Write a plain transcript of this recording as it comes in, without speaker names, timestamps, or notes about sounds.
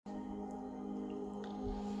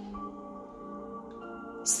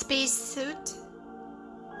Spacesuit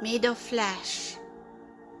made of flesh.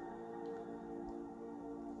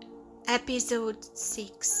 Episode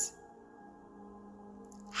 6.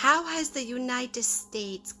 How has the United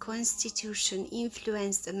States Constitution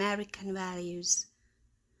influenced American values?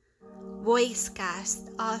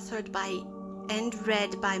 VoiceCast, authored by and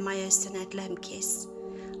read by Mayasonette Lambkiss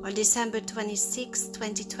on December 26,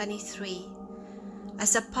 2023,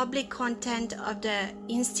 as a public content of the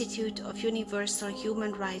Institute of Universal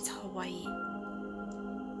Human Rights, Hawaii.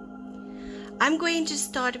 I'm going to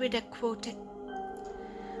start with a quote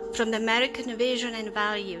from the American Vision and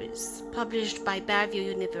Values, published by Bellevue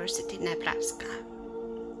University Nebraska.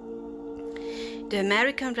 The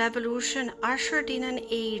American Revolution ushered in an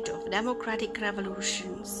age of democratic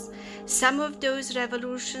revolutions. Some of those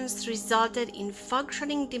revolutions resulted in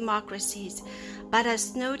functioning democracies, but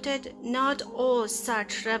as noted, not all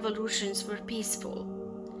such revolutions were peaceful.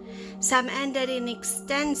 Some ended in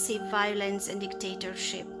extensive violence and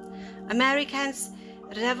dictatorship. Americans'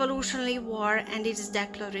 Revolutionary War and its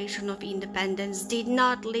Declaration of Independence did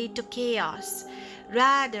not lead to chaos.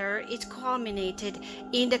 Rather, it culminated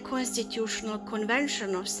in the Constitutional Convention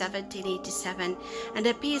of 1787 and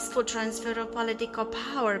a peaceful transfer of political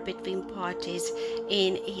power between parties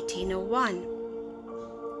in 1801.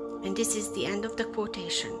 And this is the end of the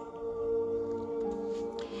quotation.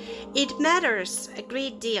 It matters a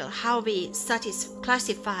great deal how we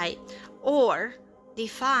classify or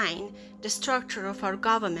define the structure of our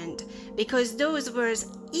government, because those words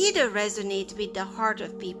either resonate with the heart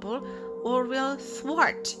of people or will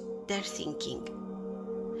thwart their thinking.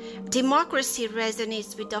 Democracy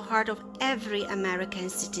resonates with the heart of every American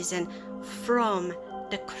citizen from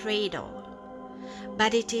the cradle,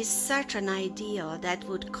 but it is such an ideal that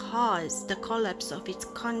would cause the collapse of its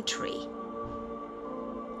country.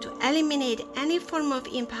 To eliminate any form of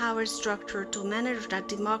empowered structure to manage that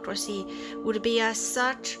democracy would be as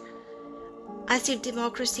if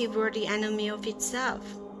democracy were the enemy of itself.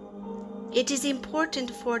 It is important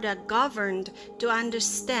for the governed to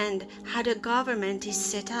understand how the government is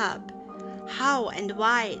set up, how and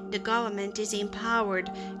why the government is empowered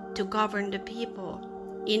to govern the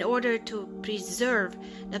people, in order to preserve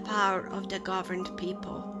the power of the governed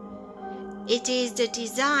people. It is the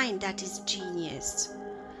design that is genius.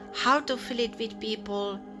 How to fill it with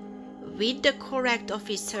people, with the correct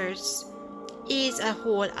officers, is a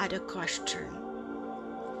whole other question.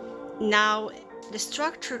 Now, the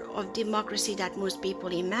structure of democracy that most people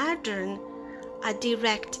imagine, a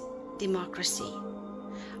direct democracy.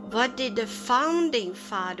 What did the founding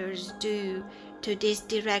fathers do to this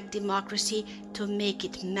direct democracy to make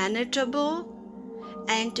it manageable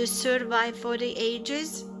and to survive for the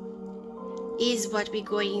ages is what we're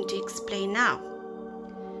going to explain now.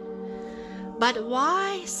 But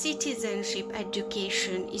why citizenship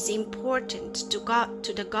education is important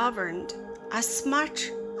to the governed as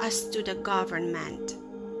much as to the government?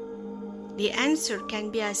 The answer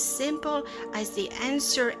can be as simple as the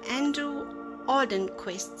answer Andrew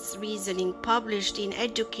Oldenquist's reasoning published in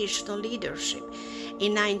Educational Leadership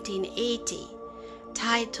in 1980,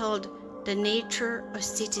 titled The Nature of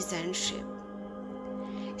Citizenship.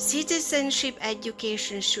 Citizenship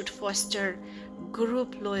education should foster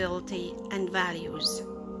group loyalty and values.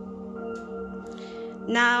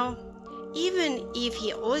 Now, even if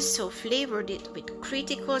he also flavored it with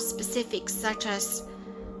critical specifics such as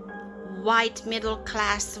white middle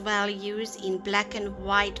class values in black and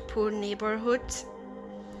white poor neighborhoods,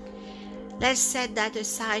 let's set that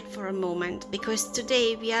aside for a moment, because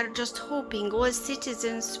today we are just hoping all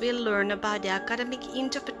citizens will learn about the academic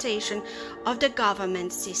interpretation of the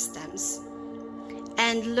government systems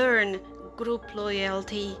and learn group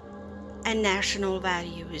loyalty and national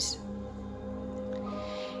values.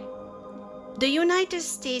 The United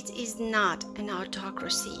States is not an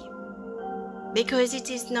autocracy because it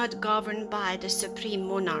is not governed by the supreme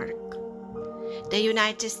monarch. The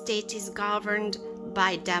United States is governed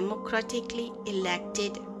by democratically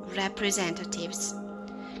elected representatives.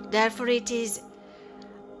 Therefore, it is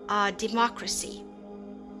a democracy,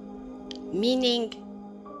 meaning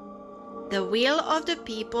the will of the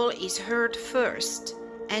people is heard first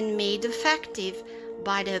and made effective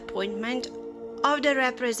by the appointment of the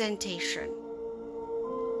representation.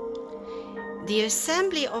 The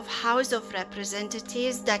Assembly of House of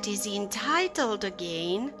Representatives that is entitled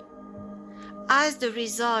again, as the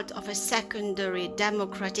result of a secondary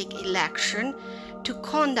democratic election, to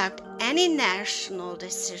conduct any national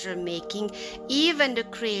decision-making, even the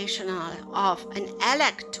creation of an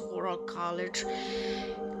electoral college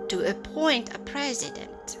to appoint a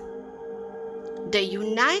president. The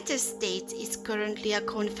United States is currently a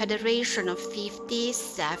confederation of 50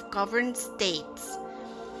 self-governed states.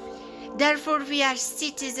 Therefore, we are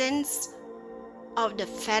citizens of the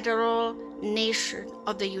federal nation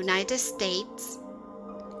of the United States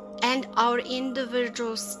and our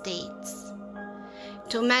individual states.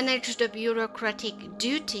 To manage the bureaucratic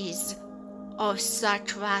duties of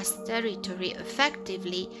such vast territory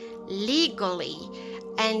effectively, legally,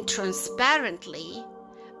 and transparently,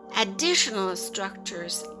 additional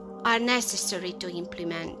structures are necessary to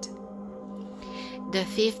implement. The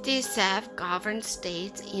 50 self-governed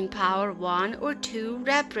states empower one or two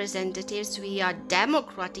representatives via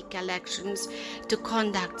democratic elections to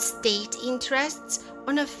conduct state interests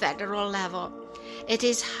on a federal level. It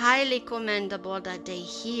is highly commendable that they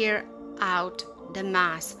hear out the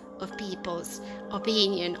mass of people's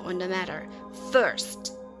opinion on the matter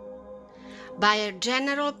first, by a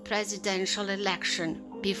general presidential election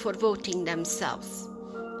before voting themselves.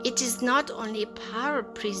 It is not only power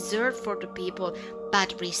preserved for the people,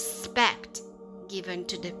 but respect given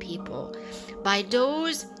to the people by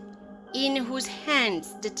those in whose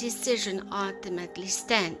hands the decision ultimately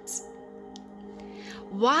stands.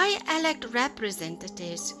 Why elect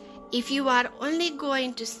representatives if you are only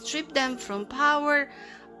going to strip them from power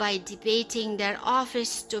by debating their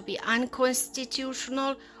office to be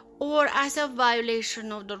unconstitutional or as a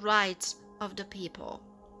violation of the rights of the people?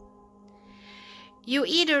 You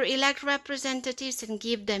either elect representatives and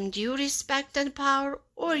give them due respect and power,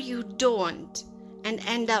 or you don't, and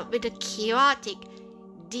end up with a chaotic,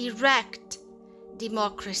 direct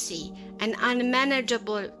democracy and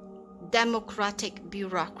unmanageable democratic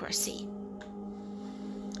bureaucracy.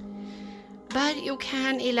 But you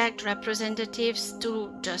can elect representatives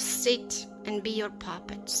to just sit and be your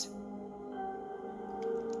puppets.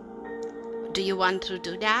 Do you want to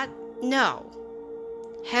do that? No.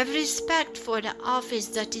 Have respect for the office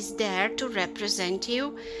that is there to represent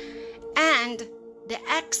you and the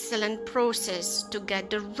excellent process to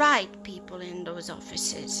get the right people in those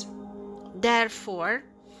offices. Therefore,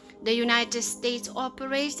 the United States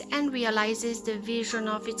operates and realizes the vision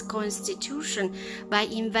of its Constitution by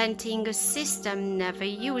inventing a system never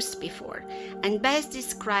used before and best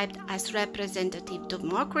described as representative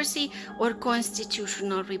democracy or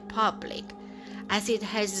constitutional republic. As it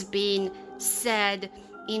has been said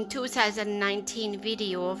in 2019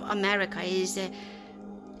 video of America is a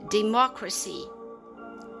democracy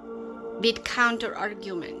with counter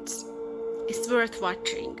arguments. It's worth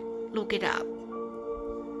watching. Look it up.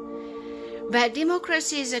 But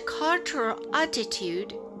democracy is a cultural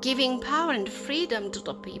attitude giving power and freedom to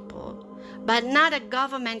the people, but not a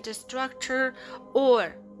government structure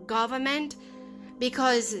or government,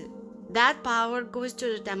 because that power goes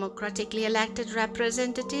to the democratically elected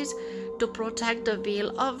representatives to protect the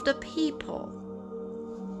will of the people.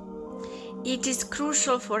 It is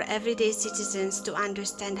crucial for everyday citizens to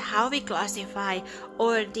understand how we classify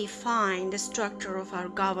or define the structure of our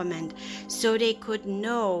government so they could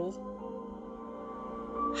know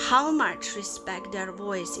how much respect their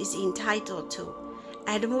voice is entitled to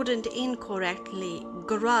and wouldn't incorrectly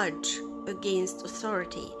grudge against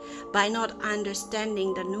authority by not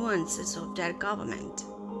understanding the nuances of their government.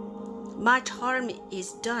 Much harm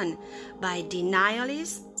is done by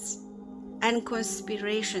denialists and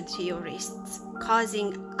conspiration theorists,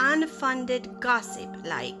 causing unfounded gossip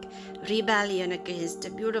like rebellion against the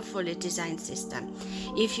beautifully designed system.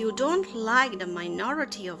 If you don't like the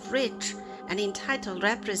minority of rich and entitled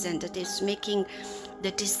representatives making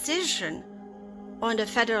the decision on the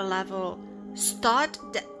federal level, start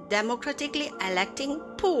democratically electing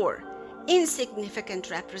poor,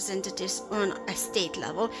 insignificant representatives on a state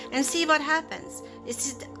level and see what happens.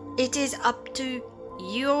 It is up to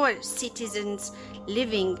your citizens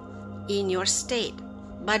living in your state.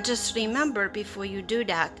 But just remember, before you do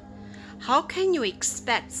that, how can you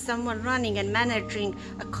expect someone running and managing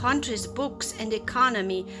a country's books and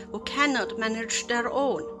economy who cannot manage their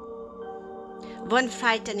own? One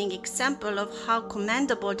frightening example of how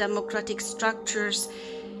commendable democratic structures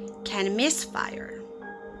can misfire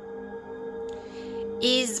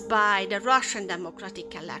is by the Russian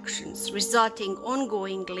democratic elections, resulting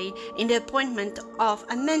ongoingly in the appointment of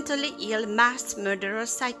a mentally ill mass murderer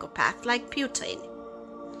psychopath like Putin.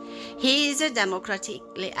 He is a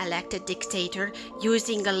democratically elected dictator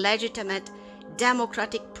using a legitimate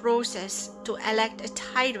democratic process to elect a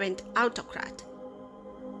tyrant autocrat.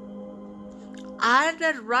 Are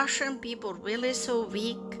the Russian people really so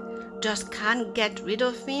weak, just can't get rid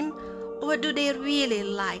of him? Or do they really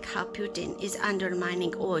like how Putin is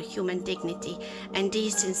undermining all human dignity and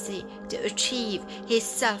decency to achieve his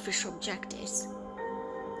selfish objectives?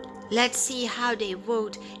 Let's see how they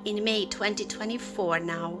vote in May 2024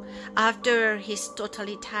 now, after his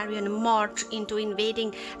totalitarian march into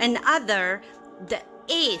invading another, the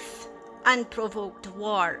 8th unprovoked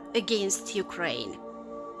war against Ukraine.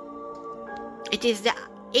 It is the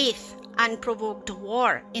 8th unprovoked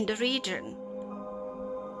war in the region.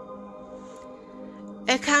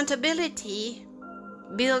 Accountability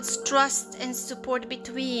builds trust and support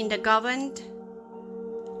between the governed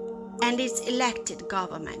and its elected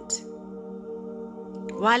government.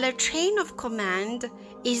 While a chain of command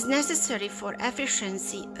is necessary for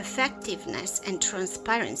efficiency, effectiveness, and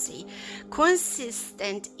transparency,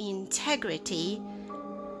 consistent integrity,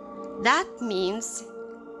 that means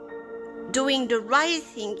doing the right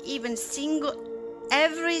thing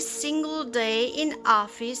every single day in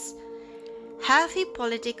office, healthy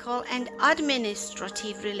political and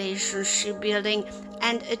administrative relationship building,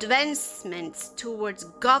 and advancements towards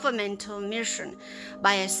governmental mission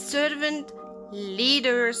by a servant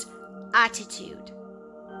leader's attitude.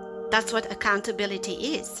 That's what accountability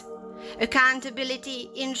is. Accountability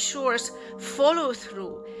ensures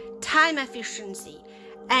follow-through, time efficiency,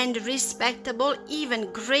 and respectable,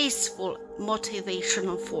 even graceful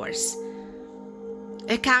motivational force.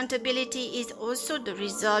 Accountability is also the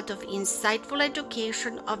result of insightful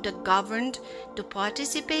education of the governed to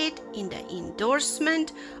participate in the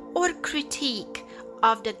endorsement or critique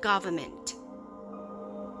of the government.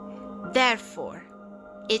 Therefore,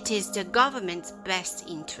 it is the government's best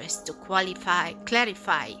interest to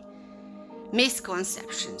clarify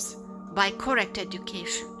misconceptions by correct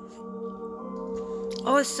education.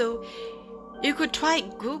 Also, you could try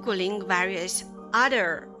Googling various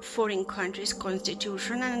other foreign countries'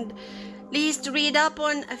 constitution and at least read up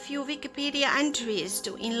on a few Wikipedia entries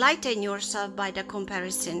to enlighten yourself by the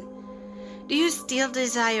comparison. Do you still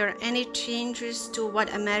desire any changes to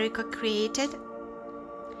what America created?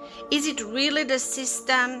 Is it really the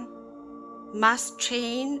system must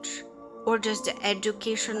change, or just the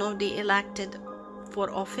education of the elected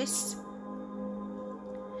for office?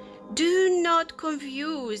 Do not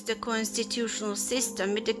confuse the constitutional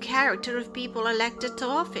system with the character of people elected to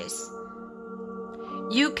office.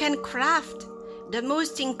 You can craft the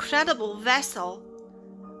most incredible vessel,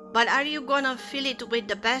 but are you gonna fill it with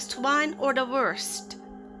the best wine or the worst?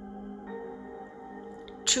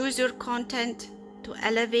 Choose your content to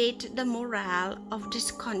elevate the morale of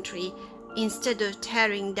this country instead of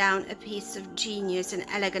tearing down a piece of genius and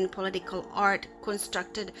elegant political art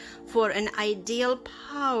constructed for an ideal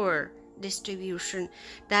power distribution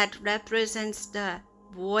that represents the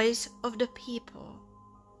voice of the people.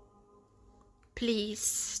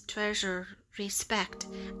 Please treasure, respect,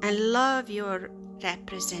 and love your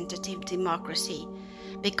representative democracy,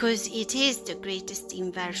 because it is the greatest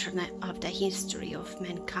invention of the history of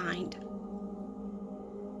mankind.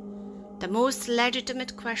 The most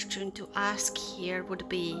legitimate question to ask here would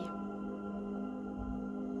be,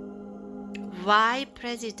 why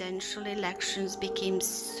presidential elections became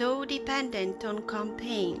so dependent on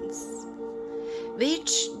campaigns,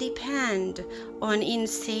 which depend on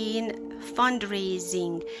insane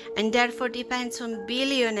fundraising and therefore depends on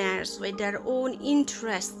billionaires with their own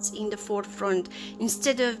interests in the forefront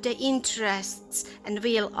instead of the interests and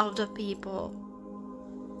will of the people.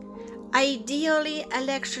 Ideally,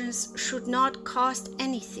 elections should not cost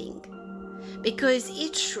anything, because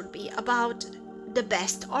it should be about the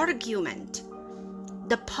best argument,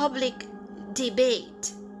 the public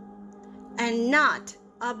debate, and not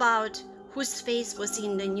about whose face was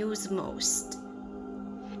in the news most.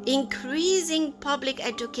 Increasing public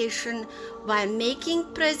education while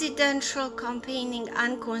making presidential campaigning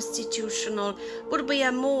unconstitutional would be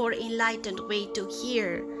a more enlightened way to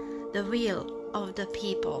hear the will of the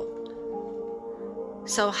people.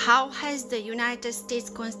 So how has the United States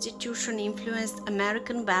Constitution influenced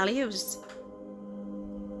American values?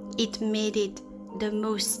 It made it the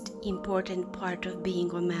most important part of being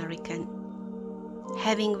American.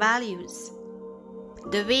 Having values.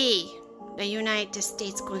 The way the United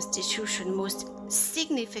States Constitution most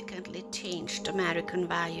significantly changed American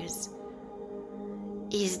values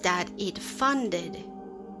is that it funded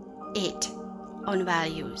it on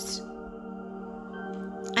values.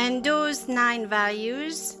 And those 9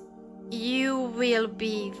 values you will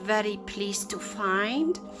be very pleased to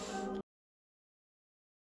find